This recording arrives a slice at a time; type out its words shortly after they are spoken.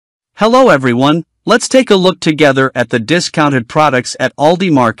Hello everyone, let's take a look together at the discounted products at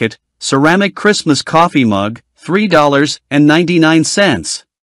Aldi Market. Ceramic Christmas coffee mug, $3.99.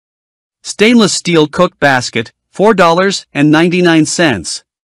 Stainless steel cook basket, $4.99.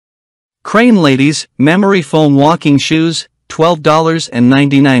 Crane Ladies memory foam walking shoes,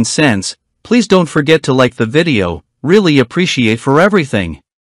 $12.99. Please don't forget to like the video, really appreciate for everything.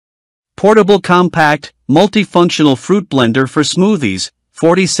 Portable compact, multifunctional fruit blender for smoothies,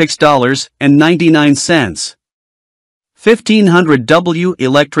 $46.99. 1500W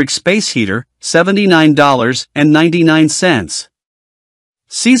electric space heater, $79.99.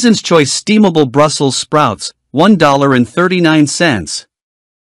 Season's Choice steamable Brussels sprouts, $1.39.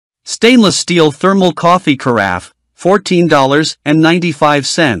 Stainless steel thermal coffee carafe,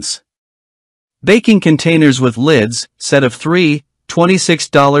 $14.95. Baking containers with lids, set of 3,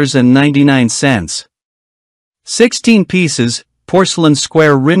 $26.99. 16 pieces, porcelain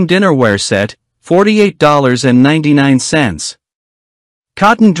square rim dinnerware set, $48.99.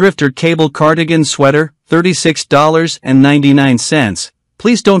 Cotton drifter cable cardigan sweater, $36.99.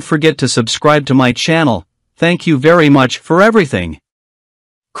 Please don't forget to subscribe to my channel. Thank you very much for everything.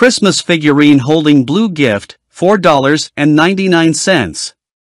 Christmas figurine holding blue gift, $4.99.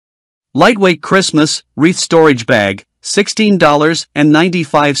 Lightweight Christmas wreath storage bag,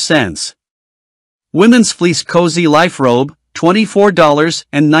 $16.95. Women's fleece cozy life robe,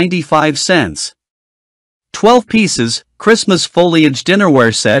 $24.95. 12 pieces, Christmas foliage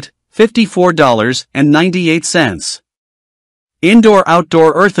dinnerware set, $54.98.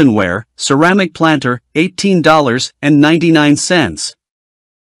 Indoor-outdoor earthenware, ceramic planter, $18.99.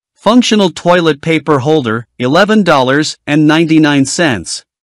 Functional toilet paper holder, $11.99.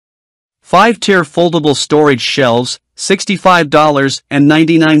 5-tier foldable storage shelves,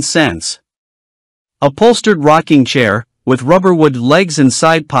 $65.99. Upholstered rocking chair, with rubberwood legs and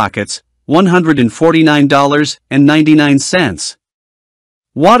side pockets, $149.99.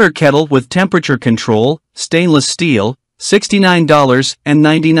 Water kettle with temperature control, stainless steel,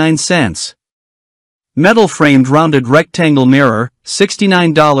 $69.99. Metal framed rounded rectangle mirror,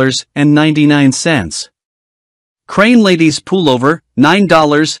 $69.99. Crane Ladies pullover,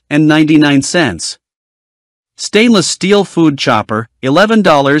 $9.99. Stainless steel food chopper,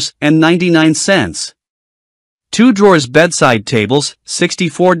 $11.99. 2 drawers bedside tables,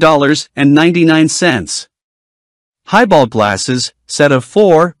 $64.99. Highball glasses, set of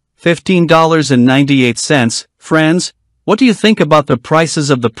 4, $15.98. Friends, what do you think about the prices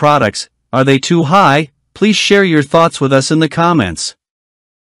of the products? Are they too high? Please share your thoughts with us in the comments.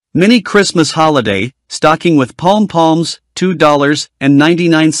 Mini Christmas holiday, stocking with pom-poms,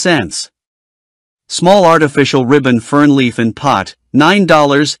 $2.99. Small artificial ribbon fern leaf in pot,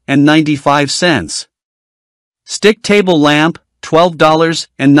 $9.95. Stick table lamp,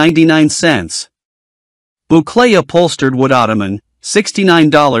 $12.99. Boucle upholstered wood ottoman,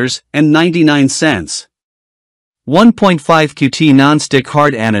 $69.99. 1.5 QT non-stick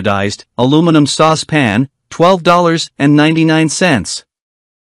hard anodized aluminum saucepan, $12.99.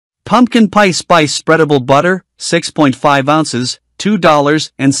 Pumpkin pie spice spreadable butter, 6.5 ounces,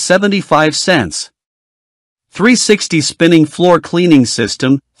 $2.75. 360 spinning floor cleaning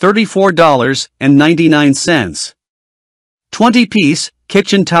system, $34.99. 20-piece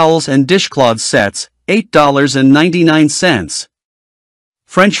kitchen towels and dishcloth sets, $8.99.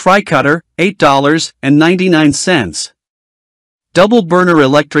 French fry cutter, $8.99. Double burner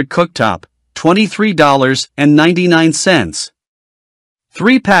electric cooktop, $23.99.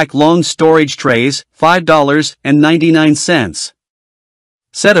 3-pack long storage trays, $5.99.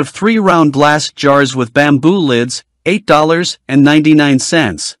 Set of 3 round glass jars with bamboo lids,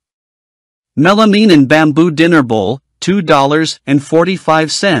 $8.99. Melamine and bamboo dinner bowl,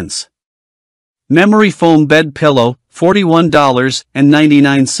 $2.45. Memory foam bed pillow,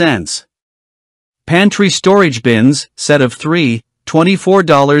 $41.99. Pantry storage bins, set of 3,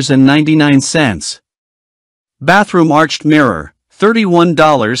 $24.99. Bathroom arched mirror,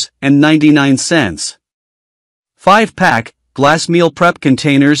 $31.99. 5-pack, glass meal prep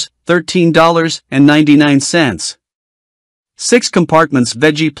containers, $13.99. 6 compartments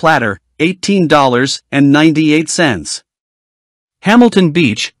veggie platter, $18.98. Hamilton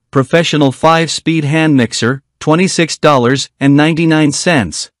Beach, professional 5-speed hand mixer,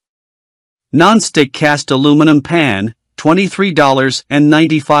 $26.99. Non-stick cast aluminum pan,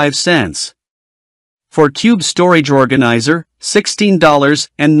 $23.95. 4-cube storage organizer,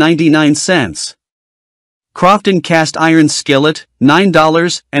 $16.99. Crofton cast iron skillet,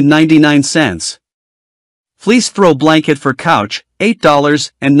 $9.99. Fleece throw blanket for couch,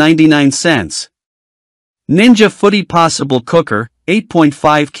 $8.99. Ninja Footy possible cooker,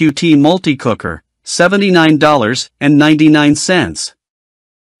 8.5 QT multi-cooker, $79.99.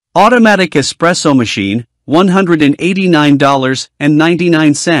 Automatic espresso machine,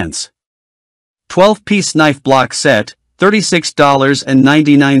 $189.99. 12-piece knife block set,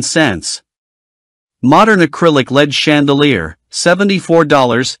 $36.99. Modern acrylic LED chandelier,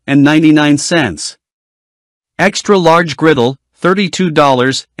 $74.99. Extra large griddle,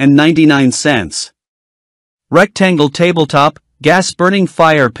 $32.99. Rectangle tabletop, gas burning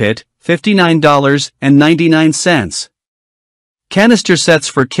fire pit, $59.99. Canister sets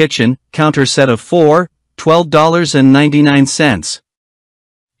for kitchen, counter set of 4, $12.99.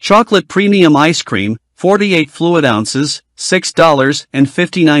 Chocolate premium ice cream, 48 fluid ounces,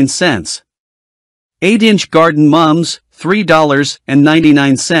 $6.59. 8-inch garden mums,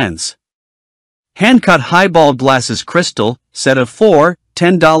 $3.99. Hand-cut highball glasses crystal, set of 4,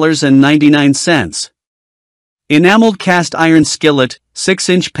 $10.99. Enameled cast iron skillet,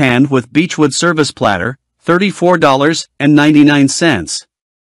 6-inch pan with beechwood service platter, $34.99.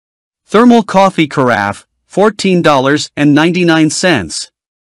 Thermal coffee carafe, $14.99.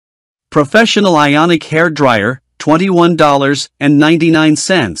 Professional ionic hair dryer,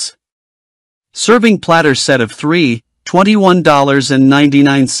 $21.99. Serving platter set of 3,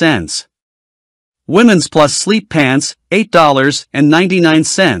 $21.99. Women's plus sleep pants,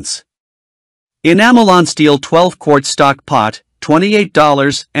 $8.99. Enamel on steel 12-quart stock pot,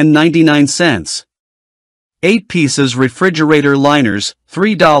 $28.99. 8 pieces refrigerator liners,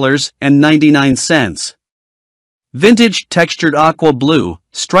 $3.99. Vintage textured aqua blue,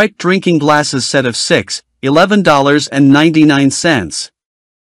 striped drinking glasses set of 6, $11.99.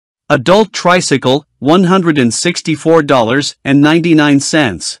 Adult tricycle,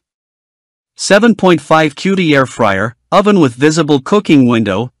 $164.99. 7.5 QT air fryer, oven with visible cooking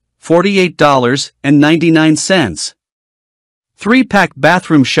window, $48.99. 3-pack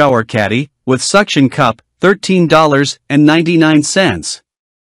bathroom shower caddy, with suction cup, $13.99.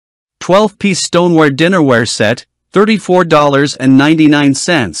 12-piece stoneware dinnerware set,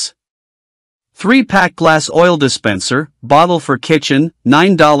 $34.99. 3-pack glass oil dispenser, bottle for kitchen,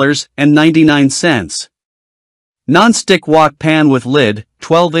 $9.99. Non-stick wok pan with lid,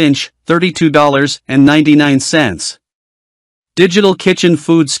 12-inch, $32.99. Digital kitchen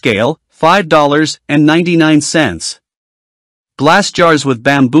food scale, $5.99. Glass jars with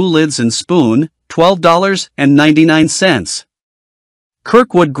bamboo lids and spoon, $12.99.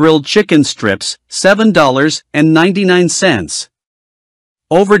 Kirkwood grilled chicken strips, $7.99.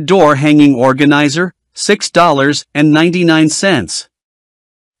 Over door hanging organizer, $6.99.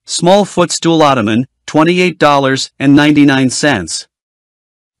 Small footstool ottoman, $28.99.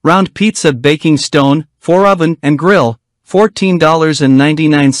 Round pizza baking stone, for oven and grill,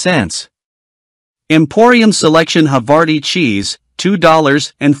 $14.99. Emporium Selection Havarti cheese,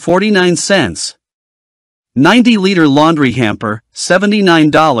 $2.49. 90-liter laundry hamper,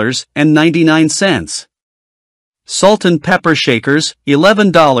 $79.99. Salt and pepper shakers,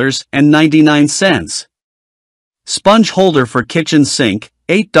 $11.99. Sponge holder for kitchen sink,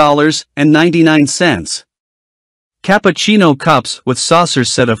 $8.99. Cappuccino cups with saucer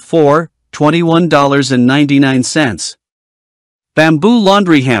set of 4, $21.99. Bamboo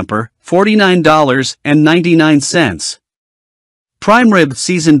laundry hamper, $49.99. Prime rib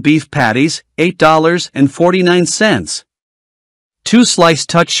seasoned beef patties, $8.49. 2-slice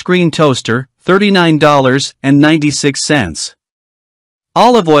touchscreen toaster, $39.96.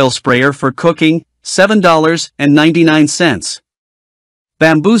 Olive oil sprayer for cooking, $7.99.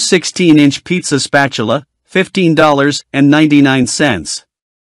 Bamboo 16-inch pizza spatula, $15.99.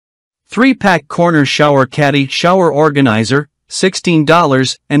 3-pack corner shower caddy shower organizer,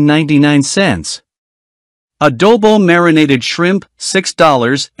 $16.99. Adobo marinated shrimp,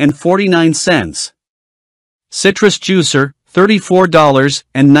 $6.49. Citrus juicer,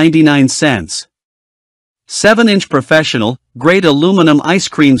 $34.99. 7-inch professional, grade aluminum ice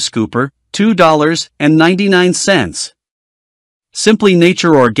cream scooper, $2.99. Simply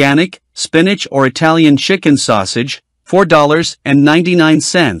Nature organic, spinach or Italian chicken sausage,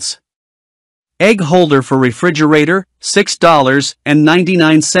 $4.99. Egg holder for refrigerator,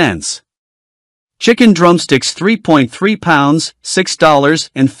 $6.99. Chicken drumsticks 3.3 pounds,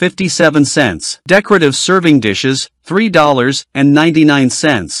 $6.57. Decorative serving dishes,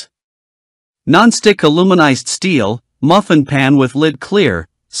 $3.99. Non-stick aluminized steel, muffin pan with lid clear,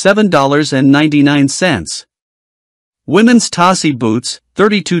 $7.99. Women's Tassi boots,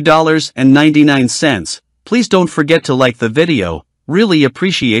 $32.99. Please don't forget to like the video, really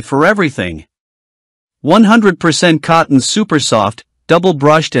appreciate for everything. 100% cotton super soft, double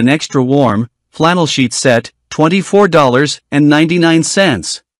brushed and extra warm, flannel sheet set,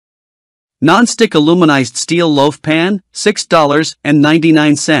 $24.99. Non-stick aluminized steel loaf pan,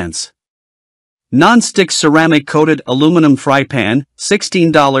 $6.99. Non-stick ceramic coated aluminum fry pan,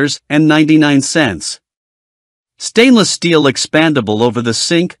 $16.99. Stainless steel expandable over the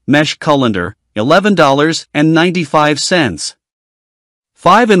sink mesh colander, $11.95.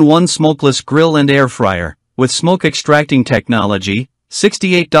 5-in-1 smokeless grill and air fryer, with smoke extracting technology,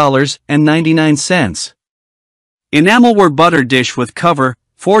 $68.99. Enamelware butter dish with cover,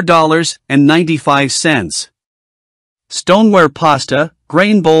 $4.95. Stoneware pasta,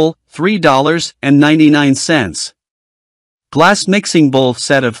 grain bowl, $3.99. Glass mixing bowl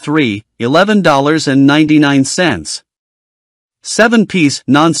set of 3, $11.99. 7-piece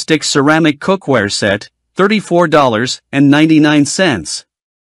non-stick ceramic cookware set, $34.99.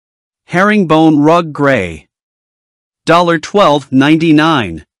 Herringbone rug gray,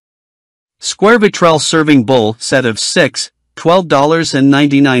 $12.99. Square vitrelle serving bowl set of 6,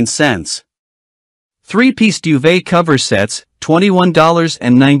 $12.99. 3-piece duvet cover sets,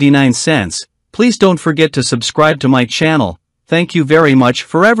 $21.99. Please don't forget to subscribe to my channel. Thank you very much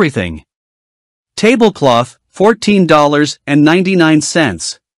for everything. Tablecloth,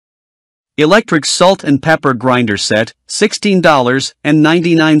 $14.99. Electric salt and pepper grinder set,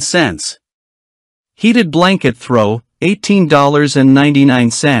 $16.99. Heated blanket throw,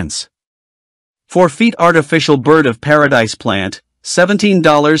 $18.99. 4-feet artificial bird of paradise plant,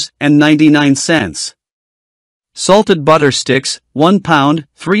 $17.99. Salted butter sticks, 1 pound,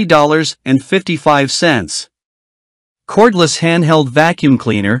 $3.55. Cordless handheld vacuum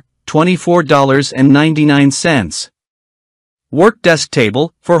cleaner, $24.99. Work desk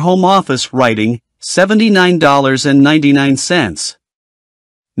table for home office writing, $79.99.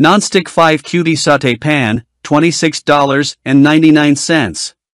 Nonstick 5 cutie sauté pan,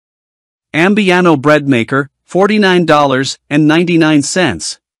 $26.99. Ambiano bread maker,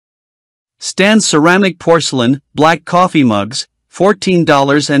 $49.99. Stand ceramic porcelain, black coffee mugs,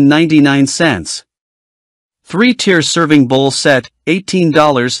 $14.99. 3-tier serving bowl set,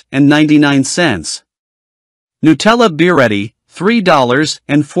 $18.99. Nutella Beeretti,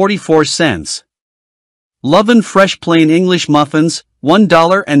 $3.44. Lovin' Fresh Plain English Muffins,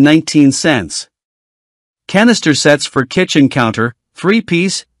 $1.19. Canister sets for kitchen counter,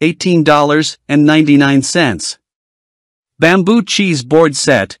 3-piece, $18.99. Bamboo cheese board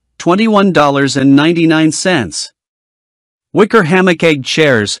set, $21.99. Wicker hammock egg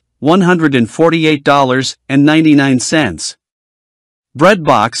chairs, $148.99. Bread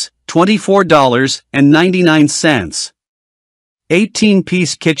box, $24.99.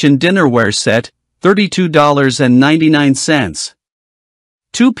 18-piece kitchen dinnerware set, $32.99.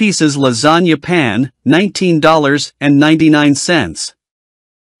 2 pieces lasagna pan, $19.99.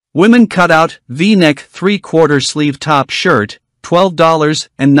 Women cutout V-neck 3/4 sleeve top shirt,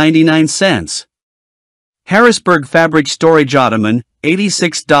 $12.99. Harrisburg fabric storage ottoman,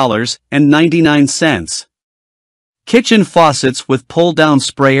 $86.99. Kitchen faucets with pull-down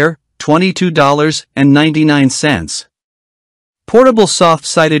sprayer, $22.99. Portable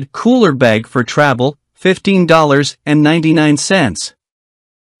soft-sided cooler bag for travel, $15.99.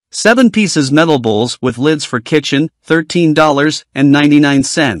 7 pieces metal bowls with lids for kitchen,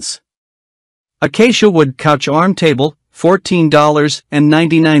 $13.99. Acacia wood couch arm table,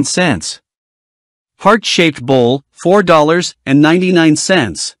 $14.99. Heart-shaped bowl,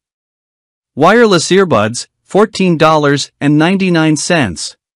 $4.99. Wireless earbuds,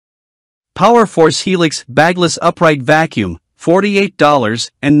 $14.99. PowerForce Helix bagless upright vacuum,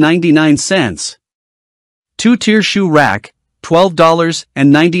 $48.99. 2-tier shoe rack,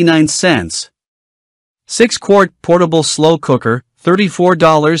 $12.99. 6-quart portable slow cooker,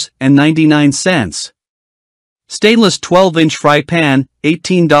 $34.99. Stainless 12-inch fry pan,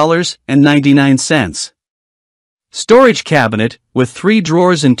 $18.99. Storage cabinet, with 3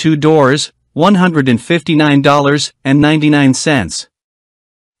 drawers and 2 doors, $159.99.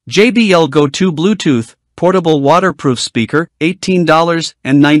 JBL Go 2 Bluetooth, portable waterproof speaker,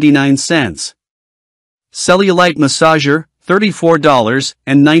 $18.99. Cellulite massager,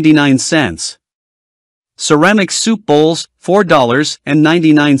 $34.99. Ceramic soup bowls,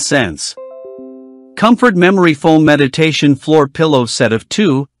 $4.99. Comfort memory foam meditation floor pillow set of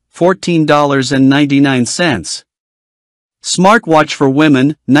 2, $14.99. Smartwatch for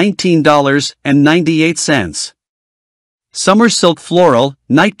women, $19.98. Summer silk floral,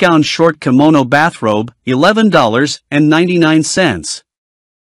 nightgown short kimono bathrobe, $11.99.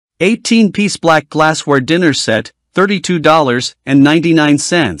 18-piece black glassware dinner set,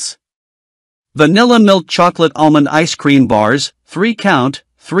 $32.99. Vanilla milk chocolate almond ice cream bars, 3 count,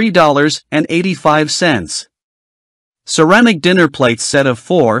 $3.85. Ceramic dinner plates set of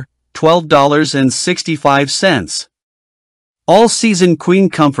 4, $12.65. All-season queen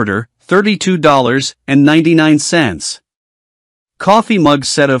comforter, $32.99. Coffee mug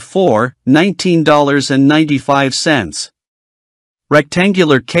set of 4, $19.95.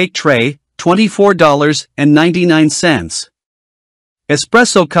 Rectangular cake tray, $24.99.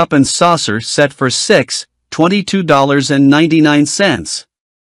 Espresso cup and saucer set for 6, $22.99.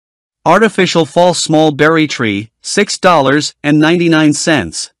 Artificial fall small berry tree,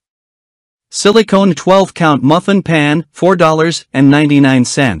 $6.99. Silicone 12-count muffin pan,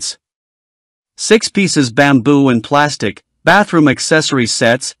 $4.99. 6 pieces bamboo and plastic bathroom accessory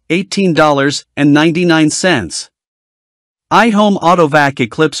sets, $18.99. iHome AutoVac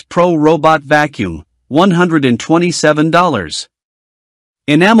Eclipse Pro Robot Vacuum, $127.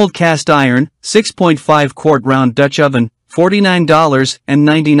 Enameled cast iron, 6.5 quart round Dutch oven,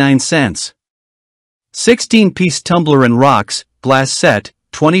 $49.99. 16-piece tumbler and rocks, glass set,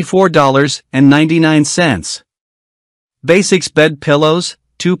 $24.99. Basics bed pillows,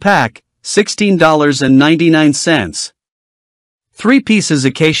 2-pack, $16.99. 3 pieces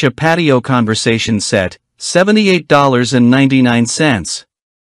acacia patio conversation set, $78.99.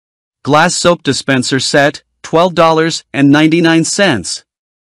 Glass soap dispenser set, $12.99.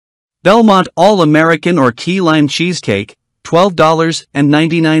 Belmont All-American or Key Lime Cheesecake,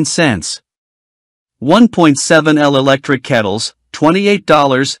 $12.99. 1.7L electric kettles,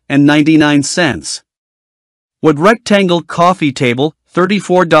 $28.99. Wood rectangle coffee table,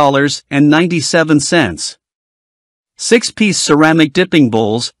 $34.97. 6-piece ceramic dipping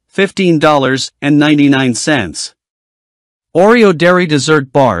bowls, $15.99. Oreo dairy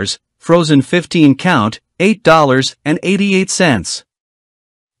dessert bars, frozen 15 count, $8.88.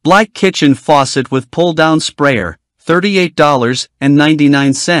 Black kitchen faucet with pull-down sprayer,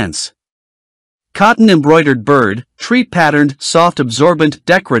 $38.99. Cotton embroidered bird, tree patterned, soft absorbent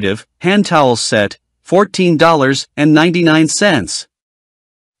decorative, hand towel set, $14.99.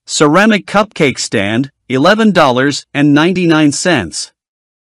 Ceramic cupcake stand, $11.99.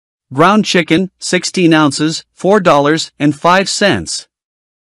 Ground chicken, 16 ounces, $4.05.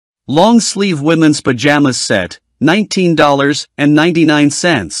 Long sleeve women's pajamas set,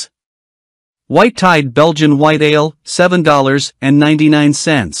 $19.99. White tide Belgian white ale,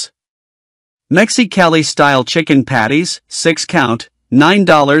 $7.99. Mexicali style chicken patties, 6 count,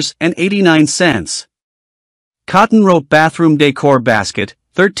 $9.89. Cotton rope bathroom decor basket,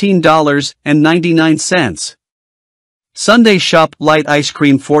 $13.99. Sunday shop light ice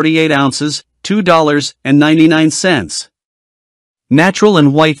cream 48 ounces, $2.99. Natural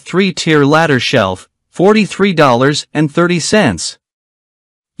and white 3-tier ladder shelf, $43.30.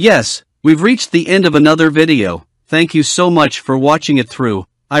 Yes, we've reached the end of another video. Thank you so much for watching it through.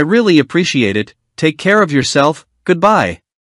 I really appreciate it. Take care of yourself. Goodbye.